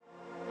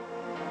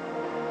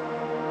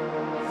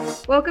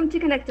Welcome to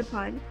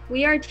Connectipod.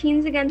 We are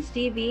Teens Against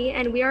DV,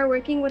 and we are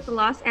working with the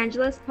Los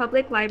Angeles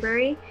Public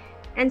Library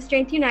and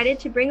Strength United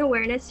to bring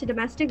awareness to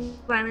domestic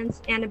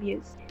violence and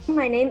abuse.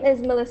 My name is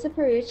Melissa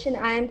Peruch, and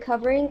I am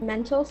covering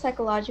mental,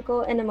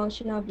 psychological, and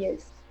emotional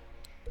abuse.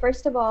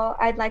 First of all,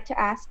 I'd like to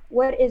ask,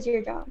 what is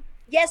your job?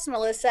 Yes,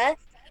 Melissa.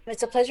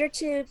 It's a pleasure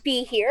to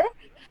be here.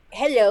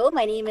 Hello,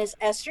 my name is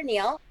Esther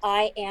Neal.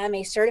 I am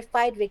a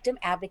certified victim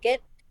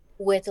advocate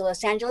with the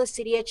Los Angeles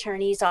City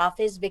Attorney's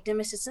Office Victim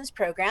Assistance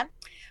Program.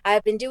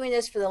 I've been doing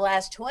this for the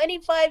last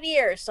 25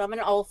 years, so I'm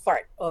an old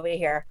fart over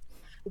here.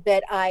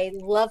 But I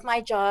love my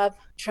job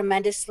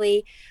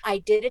tremendously. I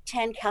did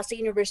attend Cal State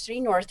University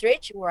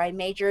Northridge, where I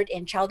majored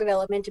in child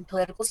development and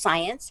political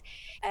science.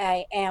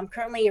 I am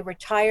currently a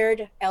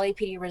retired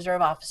LAPD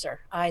Reserve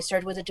officer. I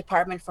served with the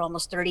department for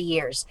almost 30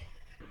 years.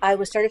 I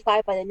was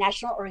certified by the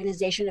National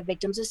Organization of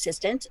Victims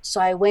Assistance.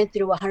 So I went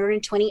through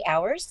 120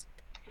 hours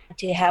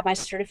to have my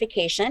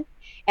certification.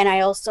 And I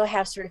also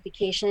have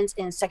certifications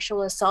in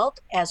sexual assault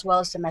as well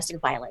as domestic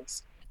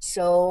violence.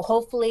 So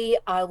hopefully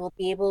I will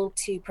be able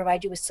to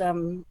provide you with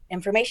some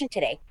information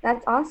today.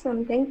 That's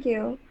awesome. Thank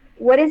you.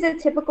 What is a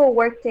typical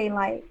workday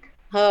like?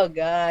 Oh,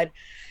 God.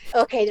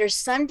 Okay, there's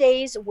some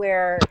days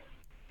where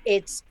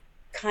it's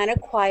kind of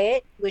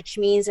quiet, which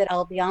means that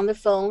I'll be on the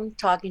phone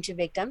talking to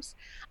victims.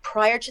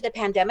 Prior to the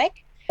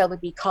pandemic, I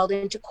would be called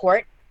into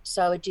court.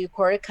 So I would do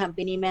court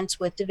accompaniments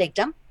with the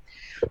victim,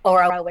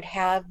 or I would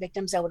have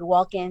victims that would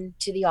walk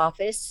into the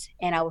office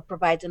and I would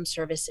provide them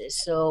services.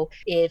 So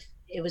if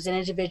it was an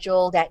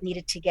individual that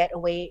needed to get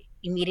away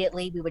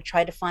immediately, we would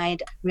try to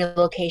find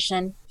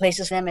relocation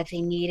places for them. If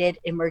they needed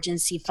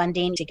emergency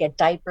funding to get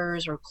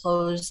diapers or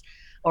clothes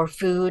or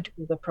food,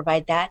 we would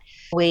provide that.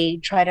 We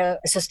try to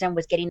assist them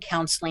with getting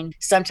counseling.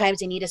 Sometimes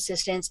they need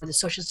assistance with the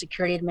Social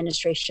Security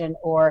Administration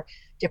or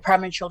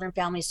Department of Children and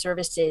Family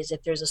Services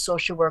if there's a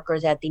social worker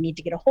that they need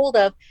to get a hold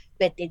of,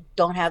 but they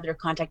don't have their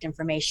contact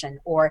information,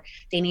 or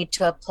they need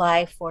to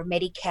apply for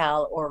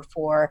Medi-Cal or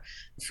for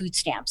food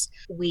stamps.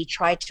 We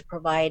try to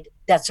provide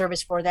that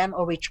service for them,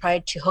 or we try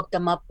to hook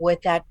them up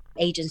with that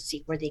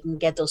agency where they can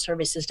get those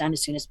services done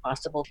as soon as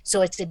possible.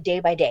 So it's a day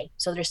by day.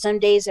 So there's some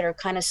days that are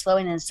kind of slow,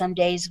 and then some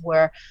days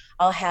where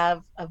I'll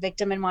have a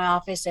victim in my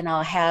office and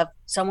I'll have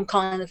someone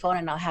calling on the phone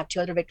and I'll have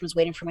two other victims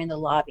waiting for me in the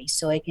lobby.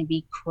 So it can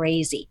be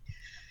crazy.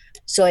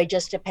 So it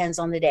just depends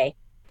on the day.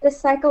 Does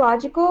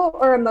psychological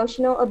or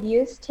emotional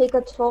abuse take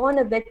a toll on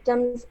a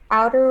victim's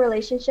outer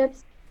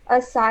relationships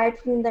aside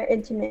from their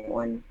intimate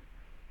one?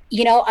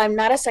 I'm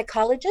not a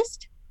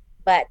psychologist,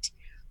 but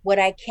what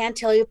I can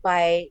tell you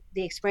by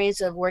the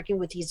experience of working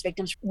with these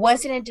victims,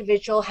 once an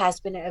individual has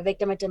been a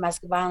victim of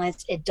domestic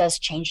violence, it does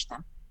change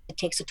them. It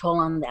takes a toll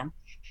on them.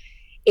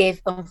 If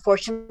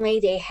unfortunately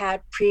they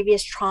had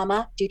previous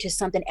trauma due to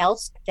something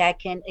else, that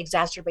can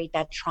exacerbate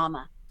that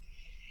trauma.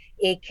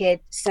 It could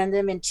send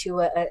them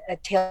into a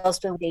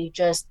tailspin. They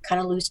just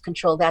kind of lose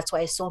control. That's why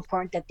it's so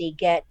important that they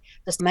get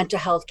this mental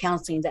health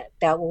counseling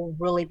that will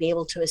really be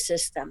able to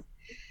assist them.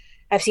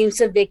 I've seen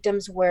some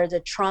victims where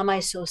the trauma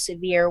is so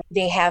severe,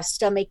 they have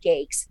stomach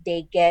aches,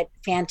 they get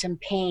phantom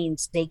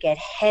pains, they get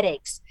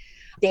headaches,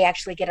 they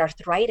actually get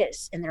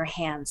arthritis in their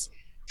hands.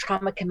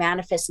 Trauma can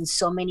manifest in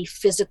so many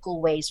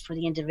physical ways for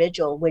the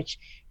individual, which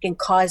can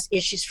cause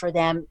issues for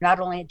them, not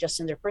only just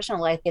in their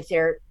personal life, if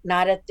they're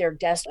not at their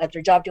desk, at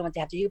their job doing what they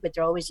have to do, but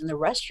they're always in the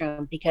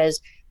restroom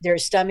because their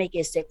stomach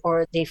is sick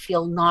or they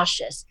feel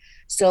nauseous.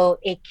 So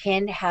it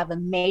can have a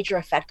major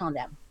effect on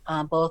them,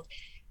 both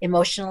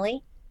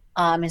emotionally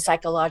and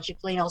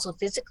psychologically and also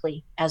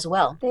physically as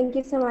well. Thank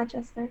you so much,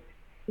 Esther.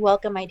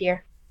 Welcome, my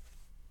dear.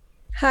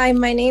 Hi,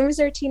 my name is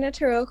Artina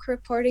Tarok,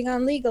 reporting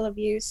on legal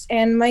abuse,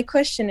 and my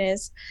question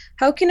is,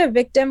 how can a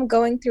victim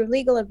going through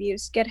legal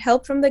abuse get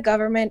help from the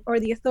government or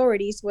the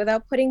authorities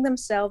without putting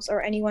themselves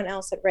or anyone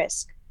else at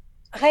risk?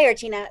 Hi,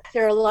 Artina.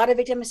 There are a lot of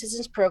victim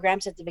assistance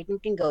programs that the victim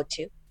can go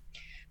to.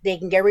 They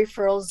can get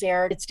referrals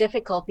there. It's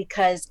difficult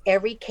because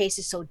every case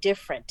is so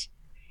different.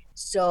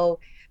 So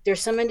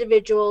there's some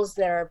individuals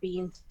that are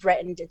being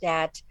threatened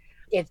that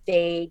if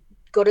they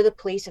go to the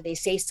police, if they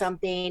say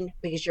something,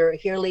 because you're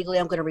here legally,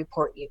 I'm going to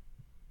report you,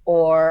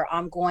 or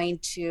I'm going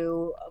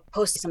to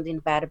post something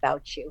bad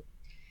about you.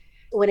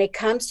 When it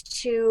comes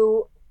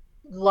to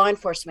law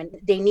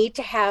enforcement, they need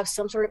to have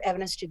some sort of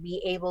evidence to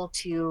be able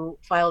to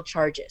file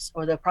charges,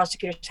 or the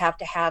prosecutors have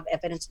to have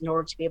evidence in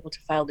order to be able to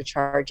file the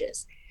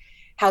charges.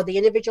 How the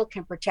individual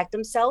can protect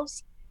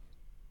themselves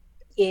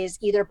is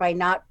either by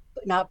not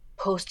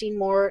posting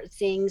more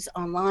things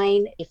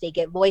online. If they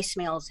get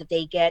voicemails, if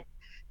they get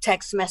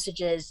text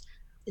messages,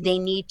 they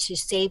need to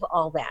save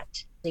all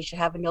that. They should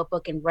have a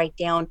notebook and write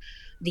down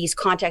these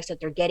contacts that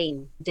they're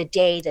getting, the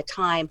day, the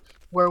time,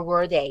 where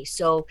were they.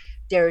 So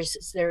there's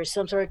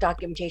some sort of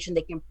documentation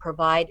they can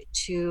provide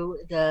to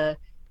the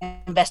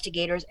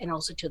investigators and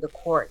also to the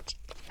court.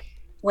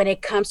 When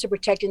it comes to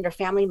protecting their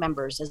family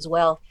members as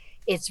well,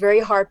 it's very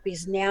hard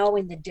because now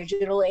in the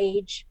digital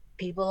age,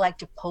 people like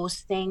to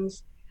post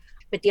things,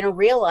 but they don't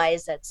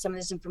realize that some of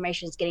this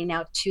information is getting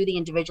out to the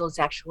individuals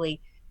actually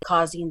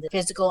causing the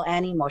physical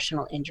and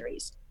emotional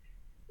injuries.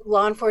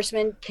 Law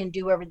enforcement can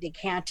do whatever they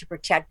can to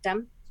protect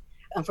them.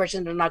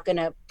 Unfortunately, they're not going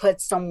to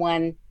put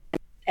someone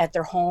at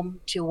their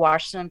home to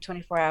watch them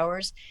 24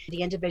 hours.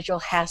 The individual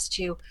has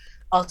to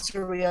also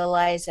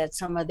realize that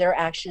some of their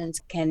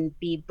actions can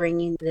be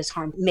bringing this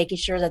harm, making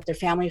sure that their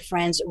family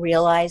friends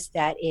realize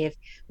that if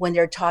when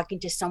they're talking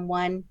to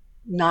someone,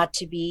 not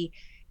to be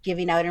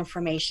giving out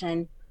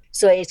information.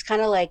 So it's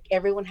kind of like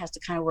everyone has to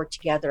kind of work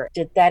together.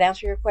 Did that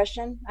answer your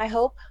question? I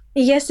hope.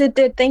 Yes, it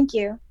did. Thank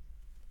you.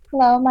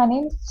 Hello, my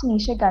name is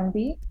Tanisha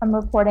Gunby. I'm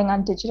reporting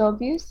on digital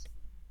abuse.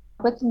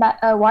 With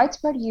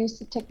widespread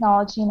use of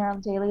technology in our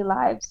daily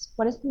lives,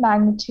 what is the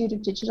magnitude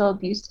of digital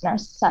abuse in our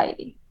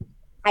society?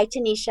 Hi,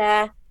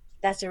 Tanisha.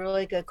 That's a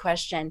really good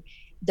question.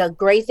 The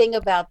great thing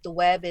about the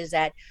web is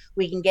that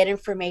we can get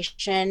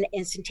information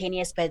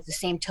instantaneous, but at the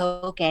same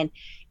token,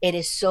 it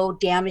is so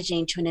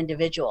damaging to an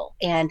individual.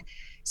 And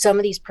some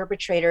of these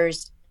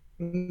perpetrators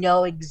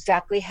know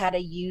exactly how to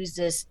use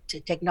this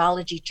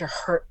technology to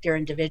hurt their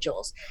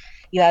individuals.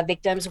 You have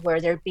victims where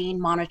they're being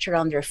monitored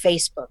on their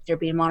Facebook, they're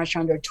being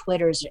monitored on their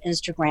Twitters, their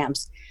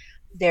Instagrams.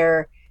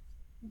 They're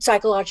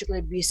psychologically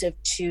abusive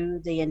to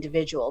the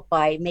individual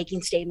by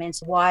making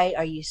statements. Why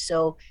are you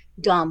so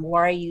dumb?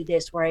 Why are you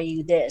this? Why are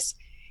you this?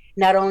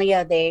 Not only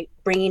are they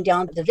bringing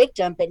down the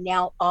victim, but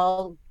now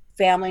all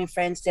family and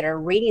friends that are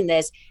reading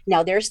this,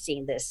 now they're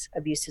seeing this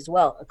abuse as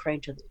well,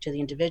 according to the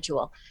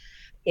individual.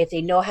 If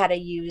they know how to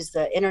use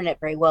the internet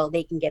very well,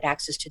 they can get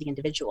access to the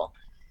individual,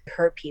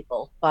 hurt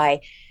people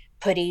by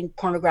putting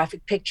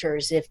pornographic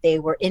pictures. If they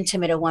were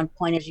intimate at one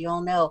point, as you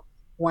all know,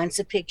 once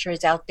a picture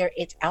is out there,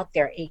 it's out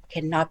there. It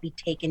cannot be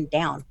taken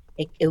down.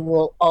 It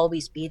will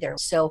always be there.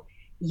 So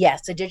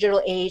yes, the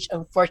digital age,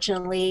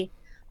 unfortunately,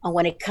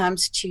 when it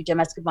comes to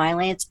domestic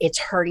violence, it's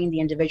hurting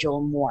the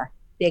individual more,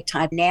 big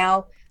time.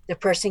 Now, the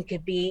person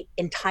could be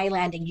in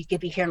Thailand and you could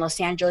be here in Los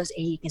Angeles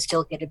and you can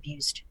still get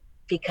abused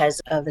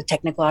because of the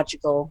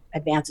technological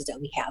advances that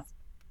we have.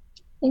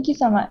 Thank you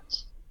so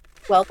much.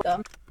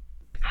 Welcome.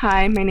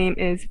 Hi, my name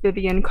is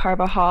Vivian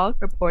Carvajal,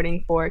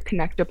 reporting for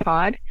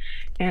Connectapod.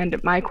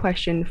 And my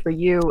question for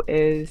you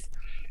is,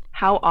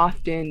 how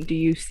often do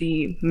you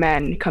see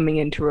men coming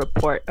in to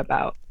report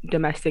about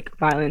domestic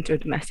violence or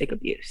domestic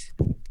abuse?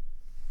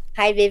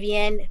 Hi,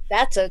 Vivian.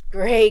 That's a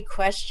great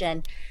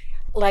question.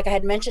 Like I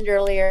had mentioned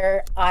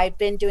earlier, I've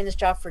been doing this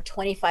job for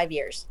 25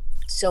 years.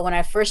 So when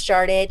I first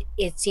started,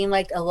 it seemed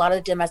like a lot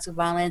of domestic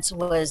violence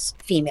was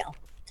female.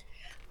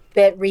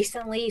 But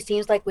recently, it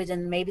seems like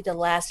within maybe the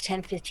last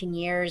 10, 15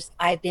 years,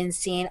 I've been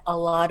seeing a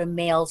lot of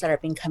males that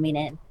have been coming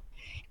in.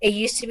 It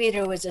used to be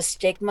there was a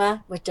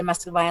stigma with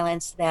domestic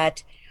violence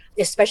that,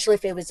 especially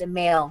if it was a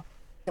male,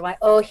 they're like,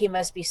 oh, he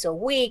must be so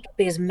weak,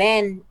 because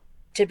men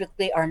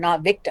typically are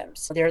not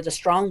victims. They're the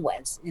strong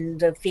ones, and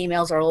the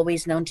females are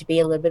always known to be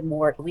a little bit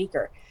more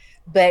weaker.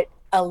 But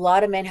a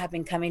lot of men have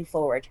been coming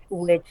forward,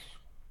 which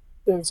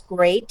is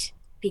great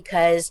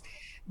because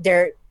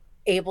they're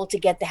able to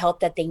get the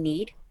help that they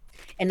need.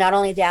 And not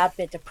only that,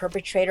 but the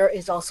perpetrator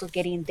is also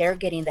getting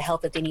the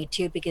help that they need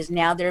too, because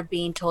now they're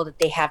being told that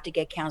they have to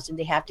get counseling,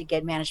 they have to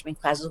get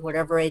management classes,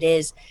 whatever it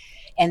is,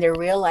 and they're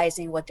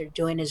realizing what they're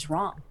doing is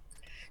wrong.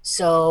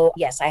 So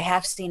yes, I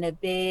have seen a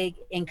big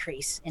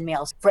increase in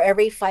males. For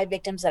every 5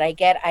 victims that I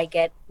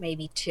get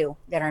maybe 2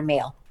 that are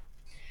male.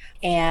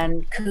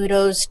 And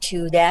kudos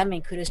to them,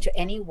 and kudos to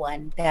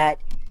anyone that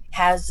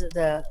has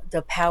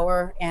the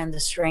power and the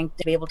strength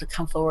to be able to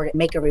come forward and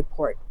make a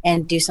report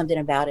and do something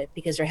about it,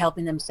 because they're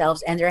helping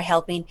themselves and they're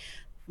helping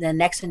the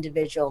next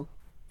individual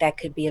that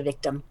could be a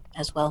victim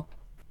as well.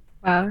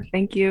 Wow,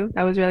 thank you.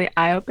 That was really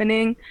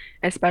eye-opening,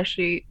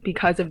 especially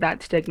because of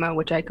that stigma,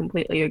 which I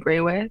completely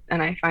agree with.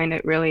 And I find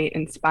it really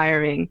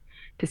inspiring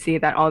to see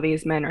that all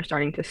these men are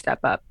starting to step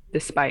up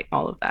despite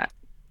all of that.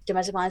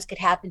 Domestic violence could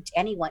happen to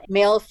anyone,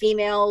 male,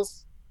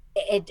 females.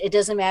 It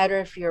doesn't matter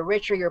if you're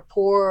rich or you're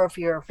poor, or if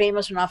you're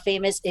famous or not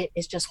famous.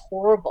 It's just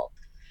horrible,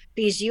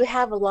 because you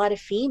have a lot of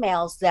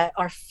females that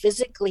are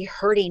physically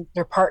hurting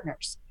their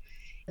partners.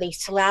 They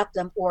slap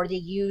them, or they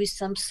use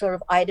some sort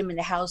of item in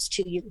the house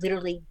to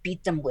literally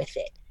beat them with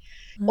it.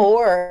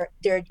 Or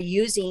they're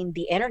using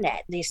the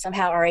internet. They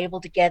somehow are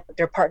able to get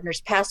their partner's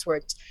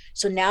passwords.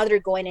 So now they're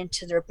going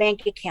into their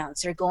bank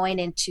accounts, they're going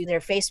into their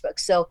Facebook.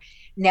 So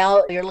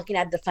now you're looking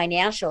at the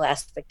financial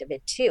aspect of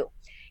it too.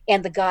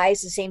 And the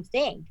guys, the same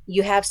thing.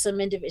 You have some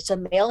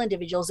male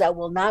individuals that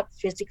will not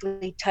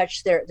physically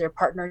touch their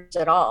partners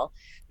at all,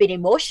 but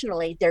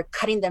emotionally they're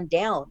cutting them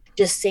down,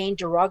 just saying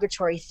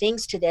derogatory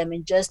things to them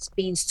and just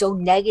being so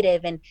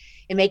negative and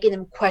making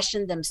them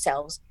question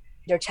themselves.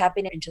 They're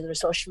tapping into their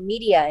social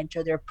media,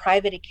 into their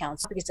private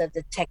accounts. Because of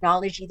the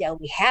technology that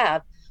we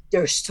have,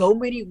 there are so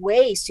many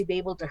ways to be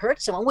able to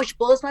hurt someone, which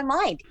blows my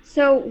mind.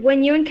 So,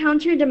 when you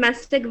encounter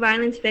domestic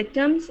violence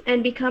victims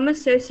and become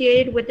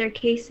associated with their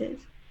cases,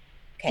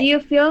 do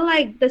you feel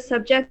like the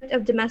subject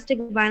of domestic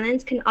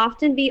violence can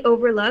often be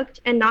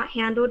overlooked and not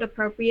handled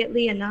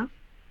appropriately enough?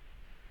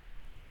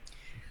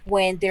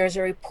 When there's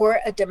a report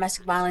of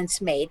domestic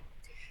violence made,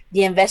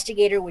 the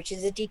investigator, which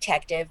is a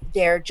detective,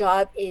 their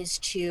job is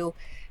to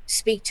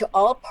speak to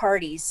all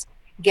parties,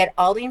 get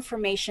all the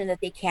information that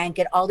they can,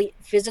 get all the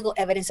physical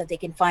evidence that they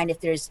can find.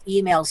 If there's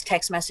emails,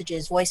 text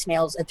messages,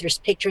 voicemails, if there's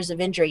pictures of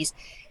injuries,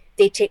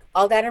 they take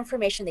all that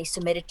information, they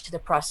submit it to the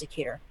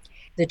prosecutor.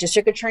 The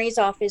district attorney's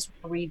office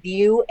will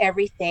review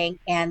everything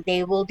and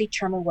they will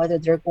determine whether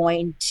they're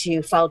going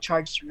to file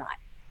charges or not.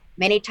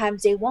 Many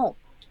times they won't.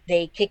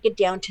 They kick it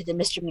down to the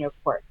misdemeanor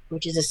court,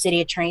 which is the city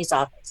attorney's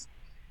office.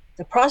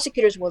 The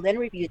prosecutors will then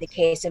review the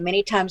case, and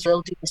many times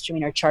they'll do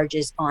misdemeanor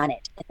charges on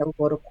it and they'll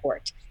go to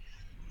court.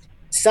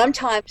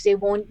 Sometimes they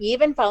won't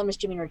even file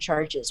misdemeanor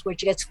charges,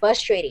 which gets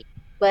frustrating,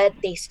 but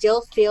they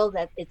still feel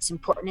that it's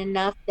important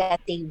enough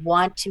that they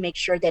want to make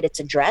sure that it's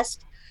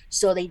addressed.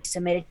 So they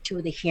submit it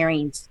to the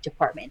hearings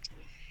department.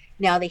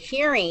 Now, the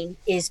hearing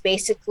is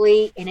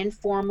basically an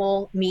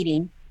informal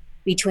meeting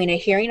between a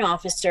hearing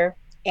officer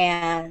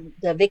and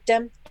the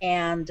victim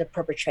and the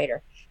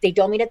perpetrator. They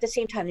don't meet at the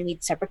same time, they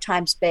meet separate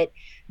times, but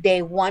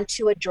they want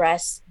to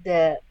address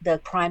the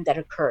crime that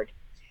occurred.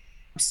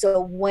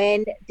 So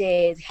when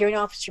the hearing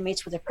officer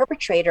meets with the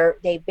perpetrator,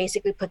 they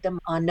basically put them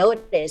on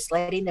notice,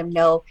 letting them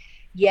know,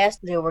 yes,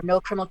 there were no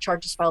criminal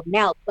charges filed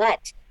now,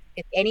 but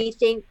if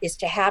anything is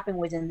to happen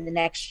within the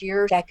next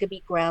year, that could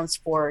be grounds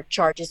for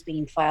charges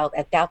being filed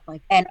at that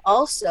point. And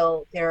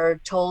also,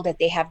 they're told that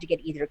they have to get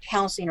either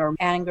counseling or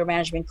anger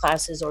management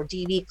classes or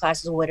DV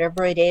classes, or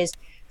whatever it is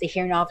the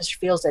hearing officer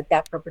feels that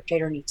that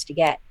perpetrator needs to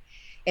get.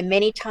 And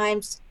many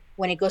times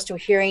when it goes to a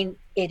hearing,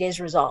 it is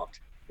resolved.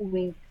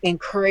 We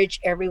encourage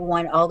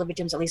everyone, all the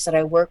victims, at least that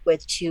I work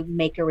with, to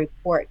make a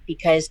report,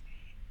 because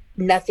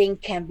nothing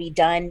can be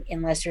done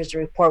unless there's a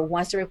report.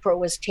 Once the report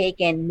was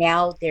taken,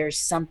 now there's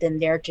something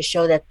there to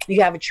show that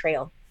you have a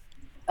trail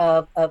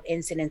of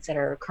incidents that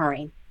are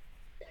occurring.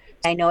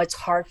 I know it's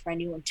hard for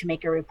anyone to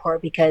make a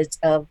report because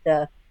of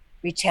the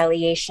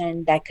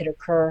retaliation that could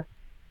occur.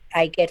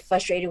 I get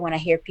frustrated when I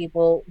hear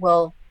people,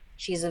 well,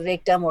 she's a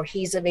victim or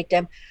he's a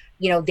victim.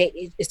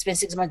 It's been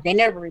 6 months, they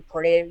never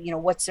reported it.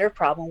 What's their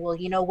problem? Well,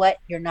 you know what?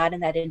 You're not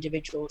in that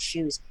individual's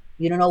shoes.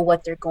 You don't know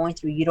what they're going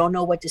through. You don't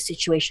know what the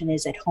situation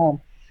is at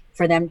home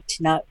for them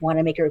to not want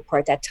to make a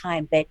report at that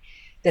time. But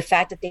the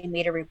fact that they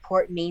made a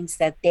report means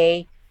that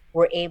they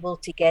were able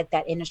to get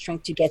that inner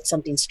strength to get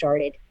something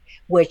started,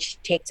 which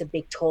takes a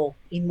big toll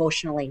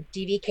emotionally.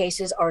 DV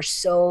cases are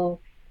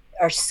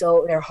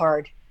they're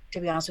hard. To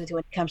be honest with you,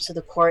 when it comes to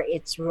the court,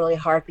 it's really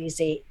hard because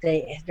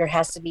there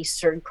has to be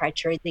certain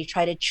criteria. They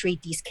try to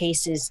treat these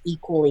cases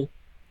equally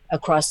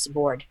across the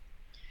board.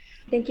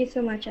 Thank you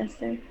so much,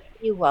 Esther.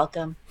 You're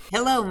welcome.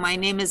 Hello, my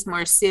name is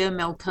Marcia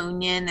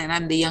Melkonian, and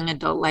I'm the young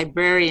adult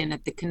librarian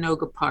at the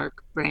Canoga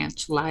Park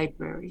Branch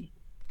Library.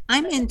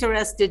 I'm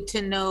interested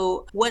to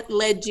know what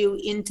led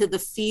you into the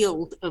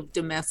field of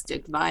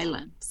domestic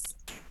violence.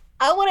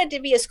 I wanted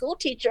to be a school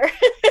teacher. I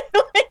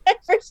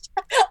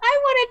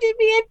wanted to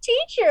be a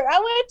teacher. I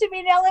wanted to be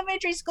an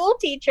elementary school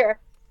teacher.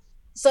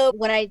 So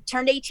when I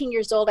turned 18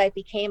 years old, I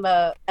became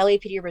a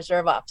LAPD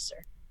reserve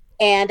officer.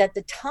 And at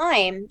the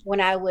time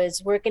when I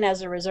was working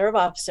as a reserve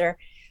officer,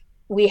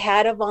 we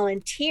had a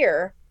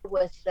volunteer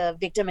with the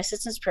Victim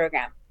Assistance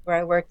Program where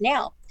I work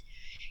now.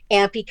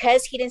 And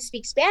because he didn't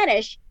speak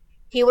Spanish,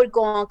 he would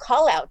go on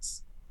call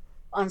outs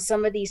on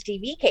some of these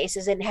DV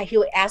cases, and he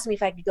would ask me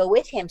if I could go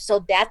with him.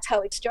 So that's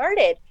how it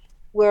started,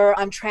 where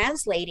I'm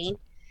translating,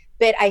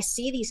 but I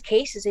see these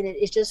cases and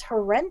it's just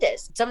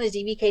horrendous. Some of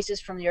the DV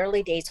cases from the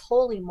early days,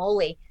 holy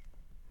moly,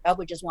 I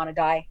would just want to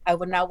die. I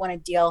would not want to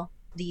deal.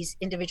 These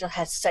individuals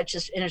have such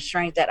an inner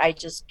strength that I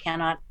just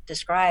cannot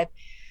describe.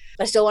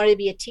 I still wanted to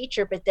be a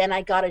teacher, but then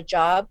I got a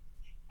job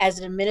as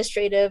an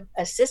administrative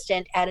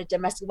assistant at a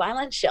domestic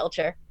violence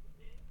shelter.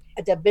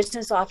 The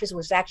business office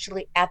was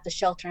actually at the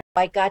shelter.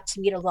 I got to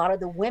meet a lot of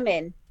the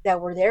women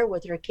that were there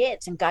with their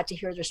kids and got to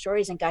hear their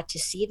stories and got to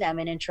see them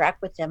and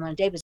interact with them on a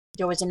day.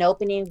 There was an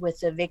opening with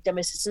the Victim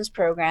Assistance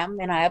Program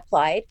and I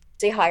applied.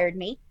 They hired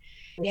me.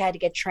 We had to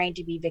get trained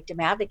to be victim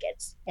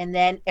advocates. And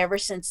then ever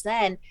since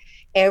then,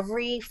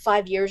 every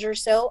 5 years or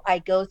so, I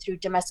go through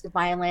domestic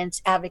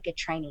violence advocate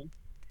training.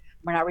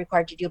 We're not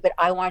required to do, but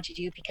I wanted to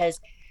do because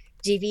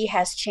DV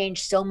has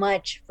changed so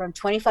much from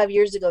 25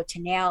 years ago to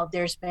now.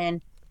 There's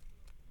been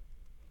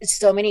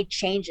so many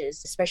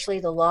changes, especially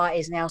the law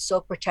is now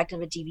so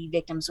protective of DV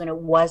victims when it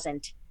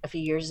wasn't a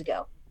few years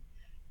ago,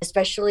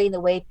 especially in the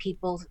way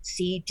people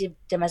see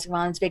domestic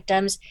violence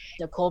victims.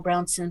 Nicole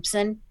Brown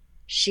Simpson,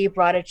 she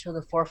brought it to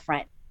the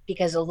forefront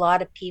because a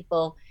lot of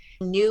people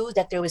knew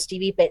that there was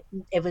DV, but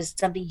it was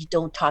something you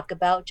don't talk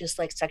about, just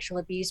like sexual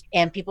abuse.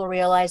 And people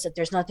realize that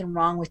there's nothing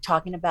wrong with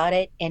talking about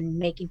it and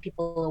making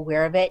people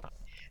aware of it,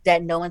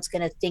 that no one's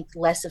going to think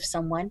less of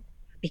someone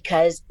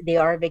because they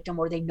are a victim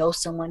or they know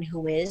someone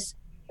who is.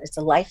 It's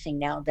a life thing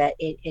now that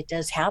it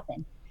does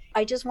happen.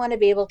 I just want to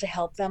be able to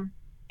help them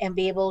and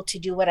be able to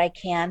do what I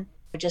can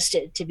just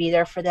to be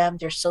there for them.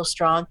 They're so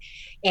strong.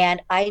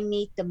 And I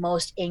meet the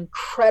most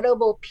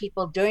incredible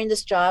people during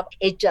this job.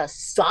 It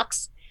just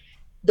sucks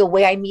the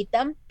way I meet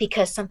them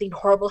because something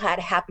horrible had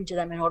to happen to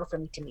them in order for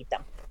me to meet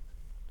them.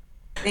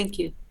 Thank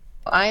you.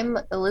 I'm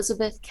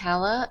Elizabeth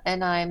Calla,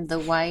 and I'm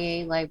the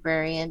YA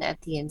librarian at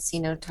the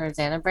Encino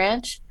Tarzana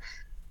branch.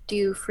 Do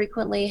you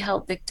frequently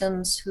help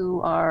victims who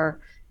are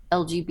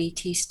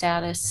LGBT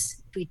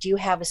status? We do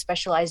have a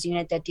specialized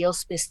unit that deals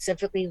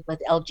specifically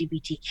with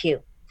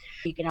LGBTQ.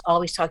 You can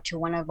always talk to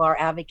one of our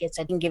advocates.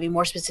 I can give you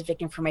more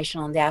specific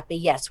information on that. But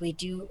yes, we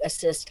do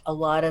assist a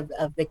lot of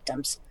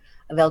victims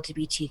of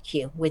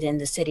LGBTQ within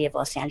the city of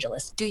Los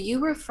Angeles. Do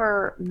you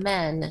refer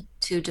men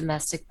to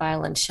domestic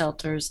violence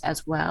shelters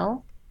as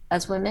well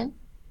as women?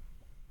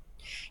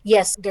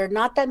 Yes, there are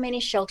not that many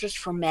shelters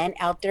for men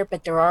out there,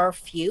 but there are a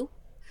few.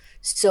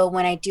 So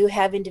when I do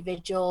have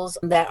individuals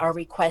that are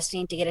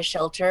requesting to get a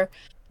shelter,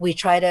 we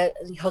try to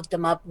hook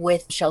them up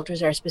with shelters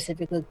that are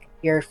specifically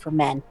geared for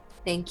men.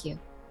 Thank you.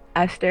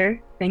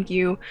 Esther, thank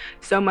you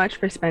so much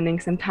for spending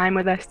some time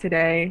with us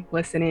today,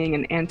 listening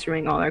and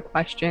answering all our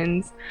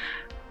questions.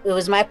 It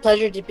was my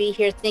pleasure to be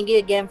here. Thank you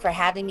again for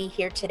having me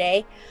here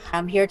today.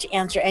 I'm here to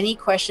answer any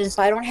questions. If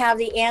I don't have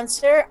the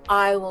answer,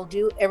 I will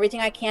do everything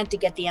I can to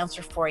get the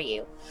answer for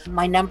you.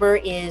 My number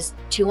is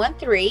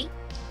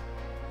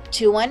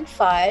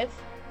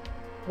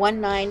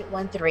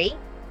 213-215-1913,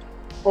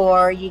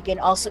 or you can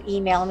also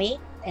email me,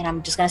 and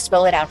I'm just going to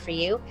spell it out for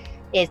you.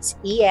 It's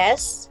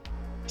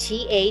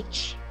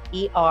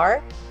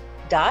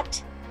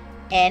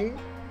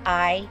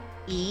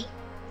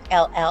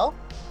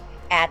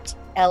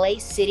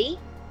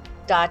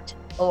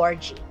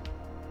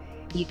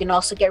You can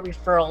also get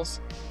referrals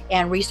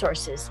and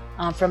resources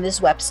from this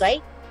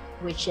website,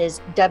 which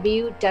is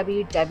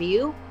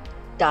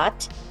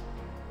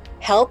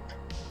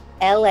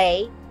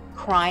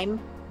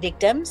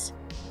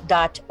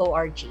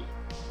www.helplacrimevictims.org.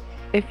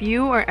 If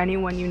you or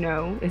anyone you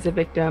know is a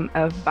victim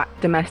of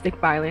domestic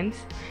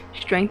violence,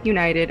 Strength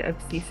United of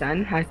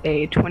CSUN has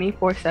a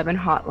 24/7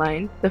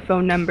 hotline. The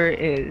phone number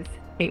is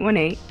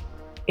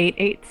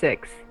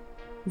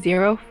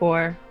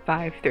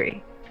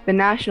 818-886-0453. The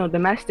National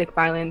Domestic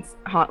Violence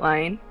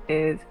Hotline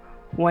is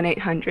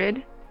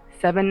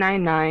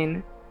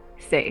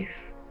 1-800-799-SAFE,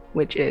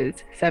 which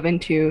is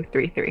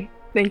 7233.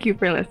 Thank you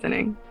for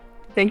listening.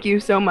 Thank you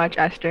so much,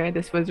 Esther.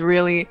 This was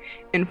really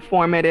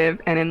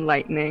informative and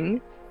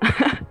enlightening.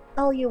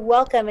 Oh, you're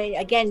welcome. And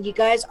again, you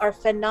guys are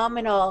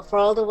phenomenal. For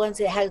all the ones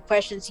that had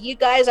questions, you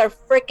guys are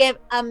freaking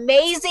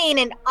amazing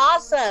and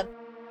awesome.